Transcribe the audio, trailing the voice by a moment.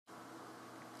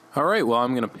All right, well,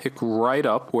 I'm going to pick right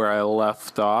up where I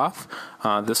left off.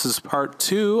 This is part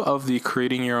 2 of the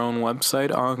creating your own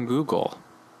website on Google.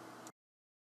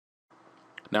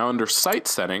 Now under site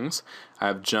settings, I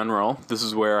have general. This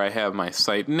is where I have my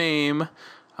site name,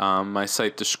 my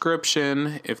site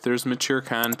description, if there's mature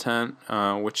content,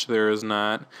 which there is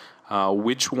not,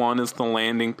 which one is the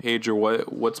landing page or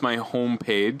what's my home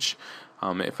page.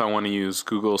 If I want to use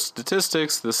Google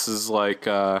statistics, this is like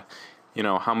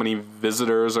how many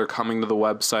visitors are coming to the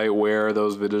website, where are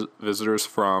those visitors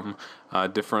from,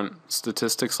 different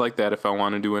statistics like that if I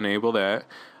wanted to enable that.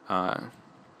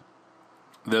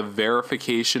 The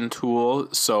verification tool,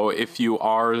 so if you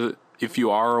are a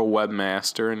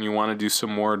webmaster and you want to do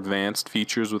some more advanced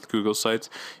features with Google Sites,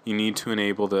 you need to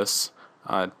enable this.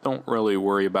 Don't really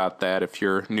worry about that if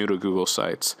you're new to Google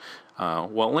Sites.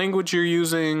 What language you're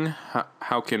using,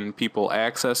 how can people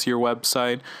access your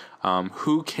website,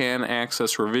 who can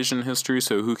access revision history,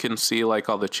 so who can see like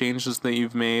all the changes that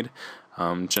you've made.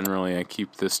 Generally I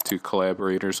keep this to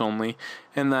collaborators only.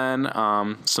 And then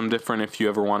some different, if you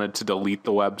ever wanted to delete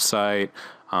the website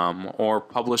or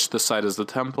publish the site as a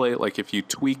template, like if you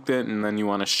tweaked it and then you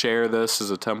want to share this as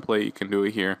a template, you can do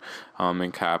it here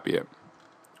and copy it.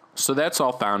 So that's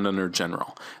all found under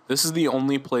general. This is the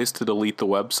only place to delete the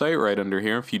website, right under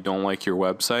here, if you don't like your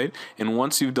website. And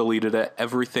once you've deleted it,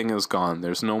 everything is gone.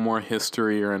 There's no more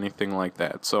history or anything like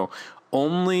that. So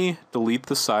only delete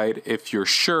the site if you're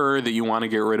sure that you want to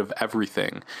get rid of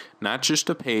everything. Not just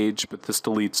a page, but this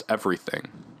deletes everything.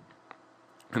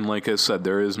 And like I said,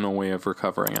 there is no way of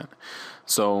recovering it.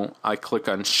 So I click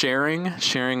on sharing.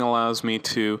 Sharing allows me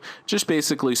to just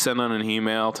basically send out an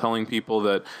email telling people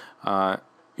that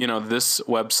this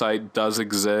website does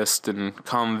exist and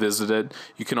come visit it.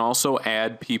 You can also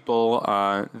add people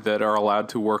that are allowed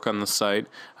to work on the site.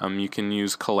 You can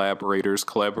use collaborators.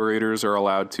 Collaborators are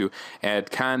allowed to add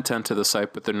content to the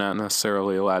site, but they're not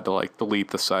necessarily allowed to like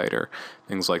delete the site or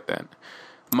things like that.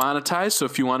 Monetize, so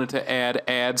if you wanted to add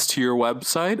ads to your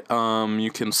website,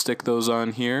 you can stick those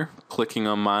on here, clicking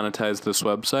on monetize this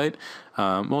website.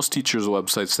 Most teachers'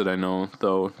 websites that I know,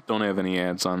 though, don't have any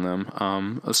ads on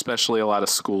them. Especially a lot of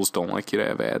schools don't like you to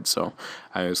have ads, so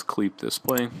I always keep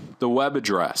display. The web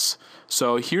address.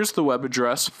 So here's the web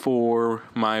address for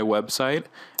my website.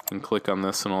 And click on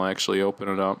this and I'll actually open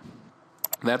it up.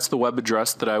 That's the web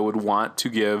address that I would want to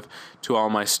give to all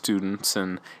my students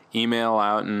and email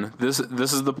out, and this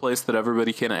is the place that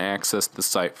everybody can access the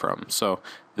site from. So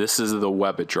this is the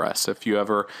web address. If you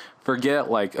ever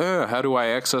forget, like, how do I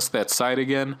access that site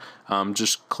again?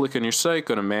 Just click on your site,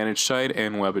 go to manage site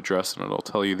and web address, and it'll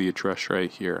tell you the address right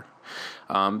here.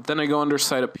 Then I go under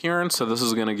site appearance, so this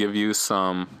is going to give you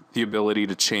the ability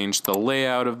to change the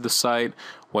layout of the site,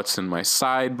 what's in my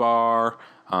sidebar,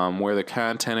 where the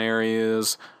content area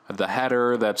is, the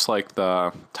header, that's like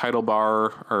the title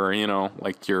bar, or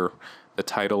like the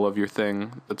title of your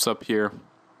thing that's up here.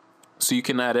 So you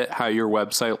can edit how your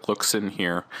website looks in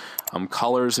here.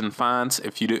 Colors and fonts,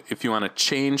 if you want to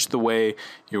change the way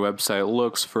your website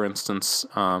looks, for instance,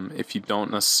 if you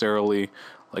don't necessarily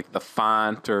like the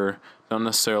font or don't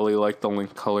necessarily like the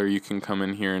link color, you can come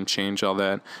in here and change all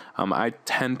that. I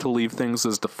tend to leave things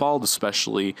as default,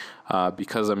 especially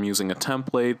because I'm using a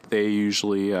template. They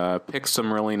usually pick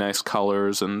some really nice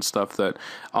colors and stuff that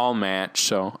all match,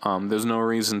 so there's no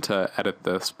reason to edit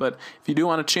this. But if you do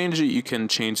want to change it, you can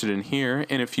change it in here.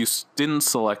 And if you didn't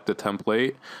select the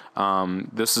template,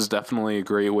 this is definitely a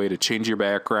great way to change your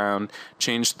background,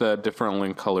 change the different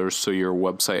link colors so your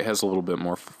website has a little bit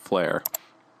more flair.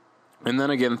 And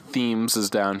then again, themes is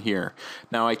down here.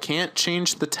 Now I can't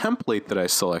change the template that I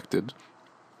selected,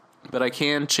 but I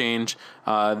can change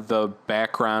the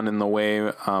background and the way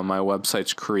my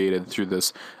website's created through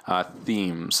this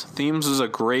themes. Themes is a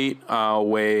great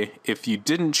way, if you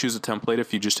didn't choose a template,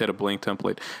 if you just had a blank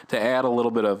template, to add a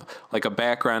little bit of like a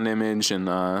background image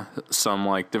and some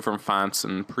like different fonts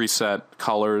and preset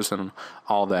colors and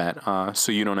all that,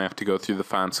 so you don't have to go through the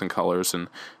fonts and colors and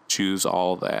choose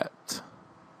all that.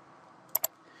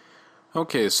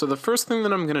 Okay, so the first thing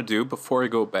that I'm going to do before I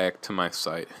go back to my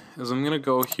site is I'm going to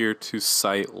go here to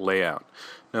Site Layout.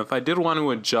 Now, if I did want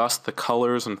to adjust the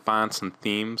colors and fonts and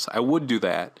themes, I would do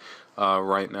that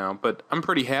right now, but I'm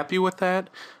pretty happy with that,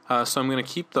 so I'm going to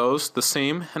keep those the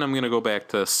same, and I'm going to go back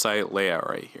to Site Layout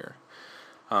right here.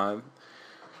 Now,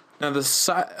 this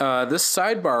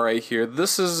sidebar right here,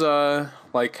 this is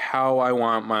like how I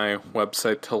want my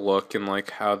website to look, and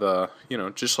like how the,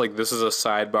 just like this is a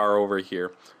sidebar over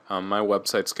here. My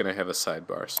website's going to have a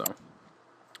sidebar, so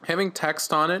having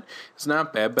text on it is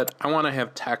not bad, but I want to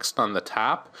have text on the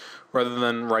top rather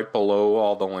than right below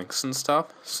all the links and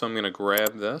stuff. So I'm going to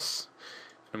grab this,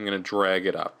 I'm going to drag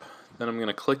it up. Then I'm going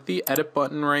to click the edit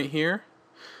button right here.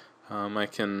 I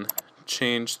can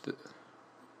change the,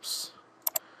 oops,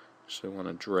 actually I want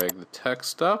to drag the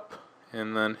text up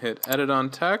and then hit edit on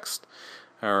text.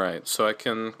 Alright, so I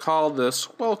can call this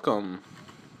welcome.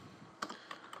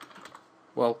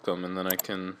 Welcome, and then I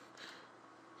can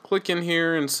click in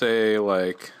here and say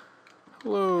like,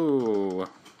 hello,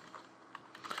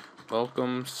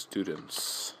 welcome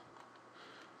students.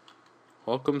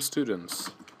 Welcome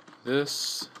students.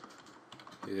 This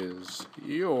is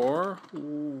your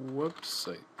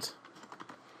website.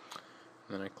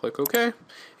 And then I click OK.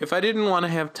 If I didn't want to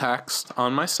have text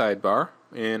on my sidebar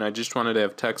and I just wanted to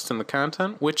have text in the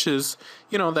content, which is,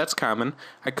 you know, that's common,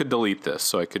 I could delete this.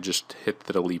 So I could just hit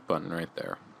the delete button right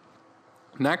there.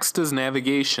 Next is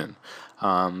navigation.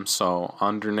 So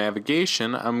under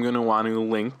navigation, I'm going to want to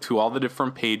link to all the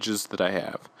different pages that I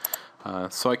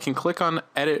have. So I can click on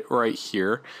edit right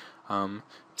here.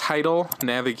 Title,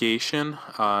 navigation,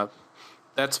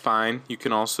 that's fine. You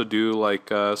can also do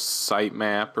like a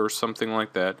sitemap or something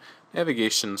like that.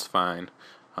 Navigation's fine.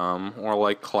 Or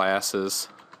like classes.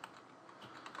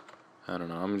 I don't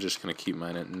know, I'm just going to keep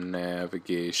mine at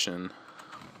navigation.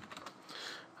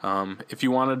 If you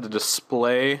wanted to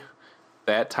display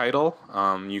that title,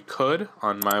 you could.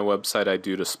 On my website I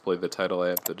do display the title. I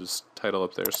have the title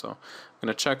up there, so I'm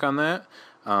going to check on that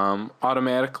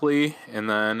automatically, and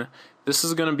then this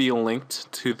is going to be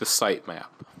linked to the sitemap.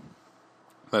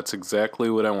 That's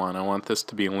exactly what I want. I want this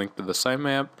to be linked to the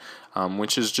sitemap,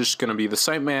 which is just going to be, the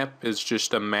sitemap is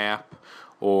just a map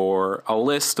or a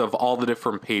list of all the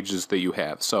different pages that you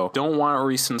have. So don't want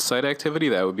recent site activity.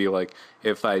 That would be like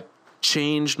if I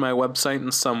changed my website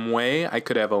in some way, I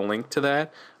could have a link to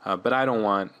that, but I don't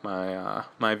want my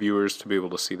my viewers to be able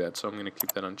to see that, so I'm going to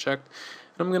keep that unchecked,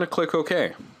 and I'm going to click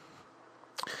OK.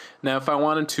 Now if I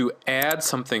wanted to add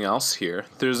something else here,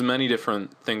 there's many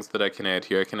different things that I can add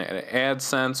here. I can add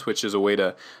AdSense, which is a way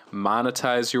to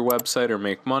monetize your website or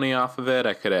make money off of it.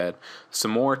 I could add some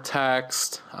more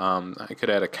text. I could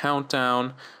add a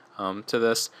countdown to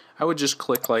this. I would just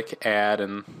click like add,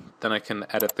 and then I can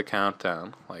edit the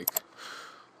countdown, like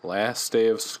last day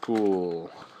of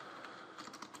school,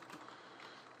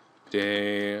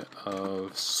 day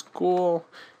of school,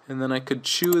 and then I could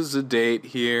choose a date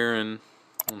here, and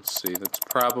let's see, that's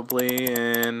probably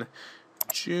in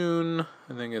June.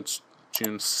 I think it's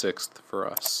June 6th for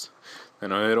us.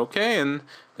 Then I hit OK, and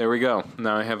there we go.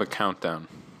 Now I have a countdown.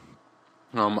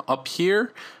 Up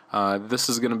here, this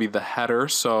is going to be the header,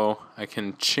 so I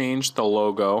can change the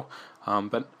logo,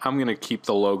 but I'm going to keep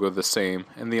the logo the same.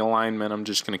 And the alignment, I'm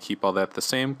just going to keep all that the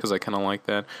same because I kind of like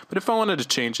that. But if I wanted to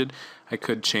change it, I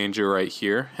could change it right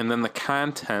here. And then the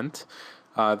content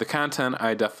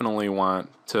I definitely want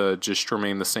to just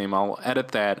remain the same. I'll edit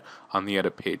that on the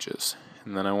edit pages.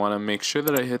 And then I want to make sure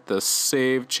that I hit the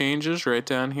save changes right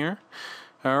down here.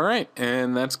 Alright,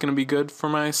 and that's going to be good for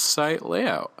my site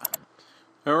layout.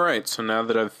 Alright, so now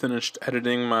that I've finished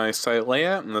editing my site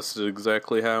layout, and this is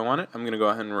exactly how I want it, I'm going to go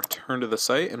ahead and return to the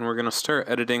site, and we're going to start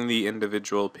editing the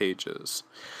individual pages.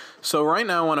 So right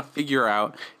now I want to figure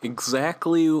out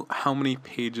exactly how many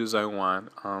pages I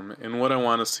want and what I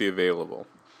want to see available.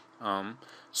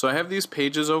 So I have these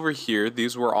pages over here.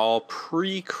 These were all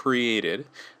pre-created.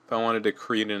 If I wanted to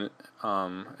create an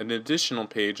additional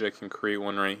page, I can create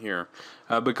one right here.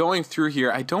 But going through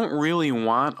here, I don't really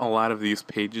want a lot of these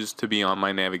pages to be on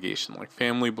my navigation, like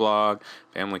family blog,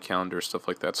 family calendar, stuff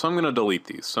like that. So I'm going to delete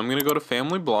these. So I'm going to go to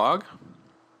family blog.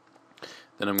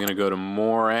 Then I'm going to go to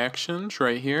more actions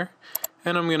right here,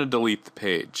 and I'm going to delete the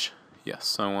page.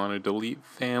 Yes, I want to delete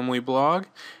family blog,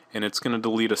 and it's going to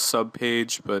delete a sub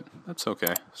page, but that's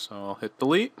okay. So I'll hit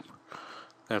delete.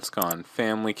 That's gone.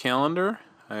 Family calendar,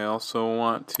 I also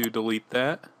want to delete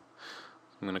that.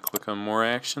 I'm going to click on more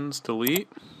actions, delete.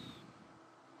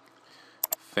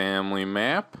 Family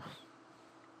map,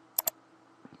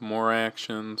 more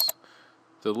actions,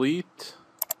 delete.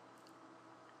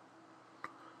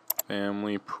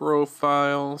 Family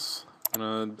profiles, I'm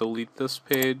going to delete this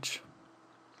page.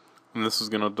 And this is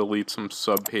going to delete some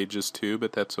sub pages too,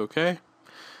 but that's okay.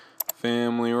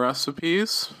 Family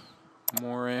recipes,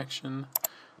 more action,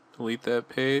 delete that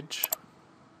page.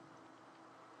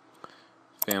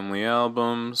 Family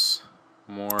albums,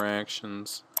 more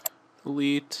actions,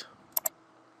 delete.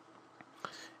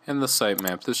 And the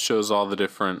sitemap, this shows all the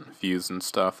different views and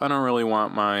stuff. I don't really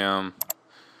want my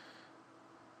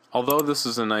although this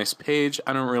is a nice page,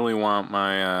 I don't really want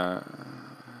my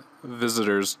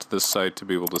visitors to this site to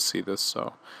be able to see this,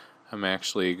 so I'm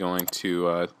actually going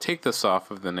to take this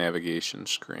off of the navigation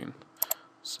screen.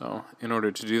 So in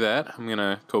order to do that, I'm going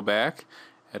to go back,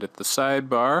 edit the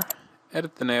sidebar,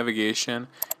 edit the navigation,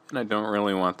 and I don't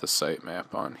really want the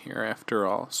sitemap on here after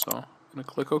all, so I'm going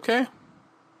to click OK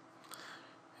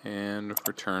and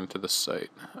return to the site.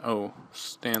 Oh,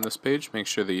 stay on this page, make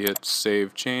sure that you hit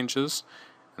Save Changes,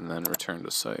 and then return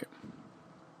to site.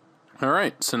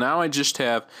 Alright, so now I just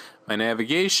have my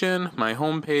navigation, my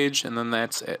home page, and then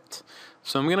that's it.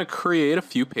 So I'm going to create a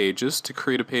few pages. To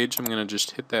create a page, I'm going to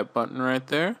just hit that button right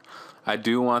there. I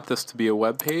do want this to be a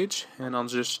web page, and I'll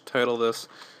just title this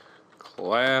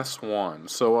Class 1.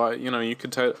 So, you know, you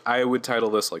could I would title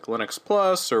this like Linux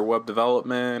Plus or Web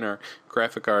Development or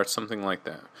Graphic Arts, something like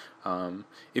that.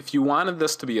 If you wanted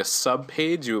this to be a sub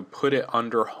page, you would put it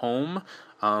under Home.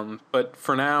 But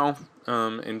for now,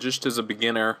 and just as a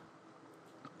beginner,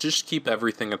 just keep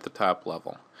everything at the top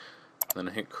level. Then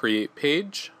hit Create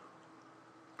Page.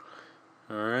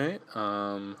 Alright,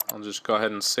 I'll just go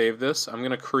ahead and save this. I'm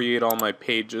going to create all my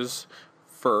pages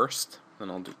first. Then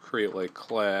I'll create like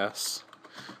Class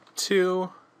 2,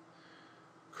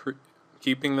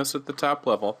 keeping this at the top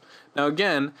level. Now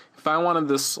again, if I wanted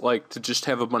this like to just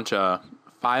have a bunch of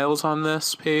files on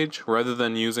this page, rather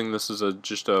than using this as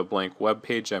just a blank web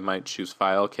page, I might choose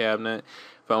File Cabinet.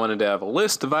 If I wanted to have a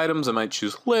list of items, I might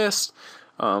choose List.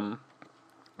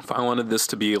 If I wanted this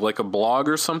to be like a blog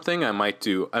or something, I might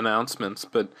do Announcements,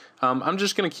 but I'm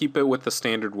just going to keep it with the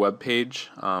standard web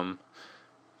page.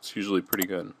 It's usually pretty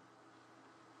good.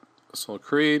 So I'll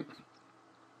create,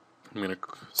 I'm going to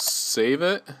save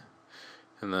it,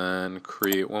 and then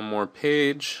create one more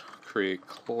page, create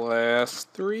Class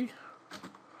 3,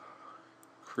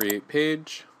 create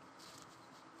page.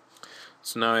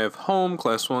 So now I have Home,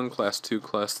 Class 1, Class 2,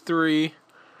 Class 3.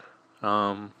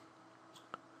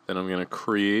 Then I'm going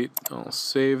to I'll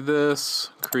save this,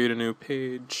 create a new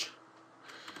page,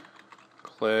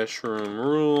 Classroom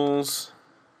Rules,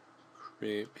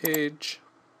 create page,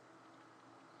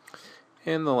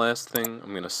 and the last thing,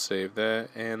 I'm going to save that,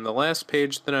 and the last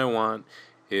page that I want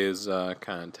is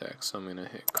contact, so I'm going to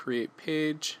hit create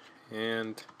page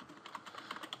and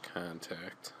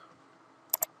contact,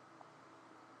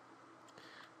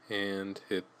 and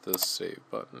hit the save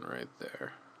button right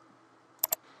there.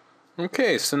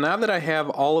 Okay, so now that I have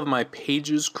all of my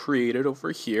pages created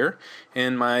over here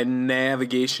and my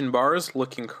navigation bar is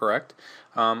looking correct,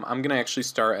 I'm going to actually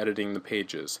start editing the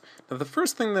pages. Now the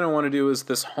first thing that I want to do is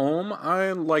this home.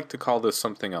 I like to call this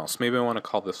something else. Maybe I want to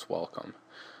call this welcome.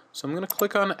 So I'm going to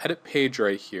click on edit page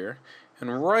right here,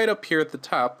 and right up here at the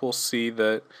top we'll see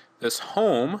that this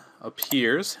home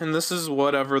appears, and this is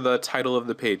whatever the title of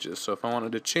the page is. So if I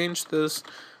wanted to change this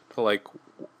to like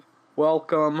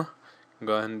welcome,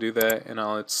 go ahead and do that, and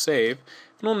I'll hit save,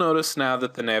 and we'll notice now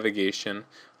that the navigation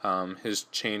has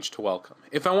changed to welcome.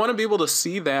 If I want to be able to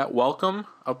see that welcome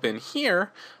up in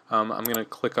here, I'm going to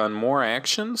click on more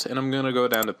actions, and I'm going to go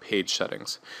down to page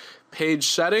settings. Page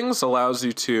settings allows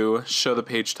you to show the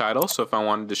page title, so if I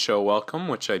wanted to show welcome,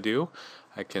 which I do,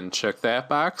 I can check that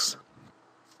box.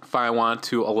 If I want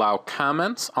to allow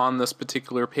comments on this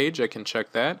particular page, I can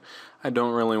check that. I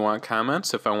don't really want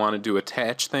comments. If I wanted to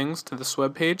attach things to this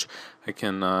web page, I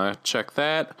can check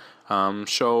that.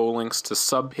 Show links to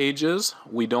subpages.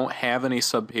 We don't have any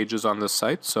subpages on this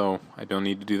site, so I don't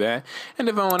need to do that. And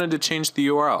if I wanted to change the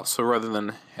URL, so rather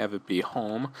than have it be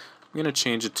home, I'm going to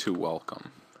change it to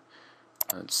welcome.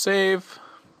 And save.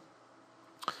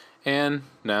 And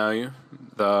now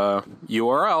the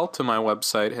URL to my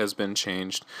website has been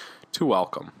changed to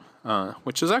welcome,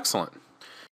 which is excellent.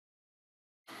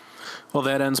 Well,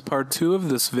 that ends part 2 of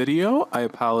this video. I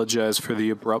apologize for the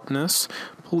abruptness.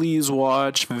 Please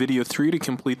watch video 3 to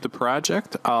complete the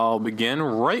project. I'll begin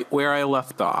right where I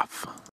left off.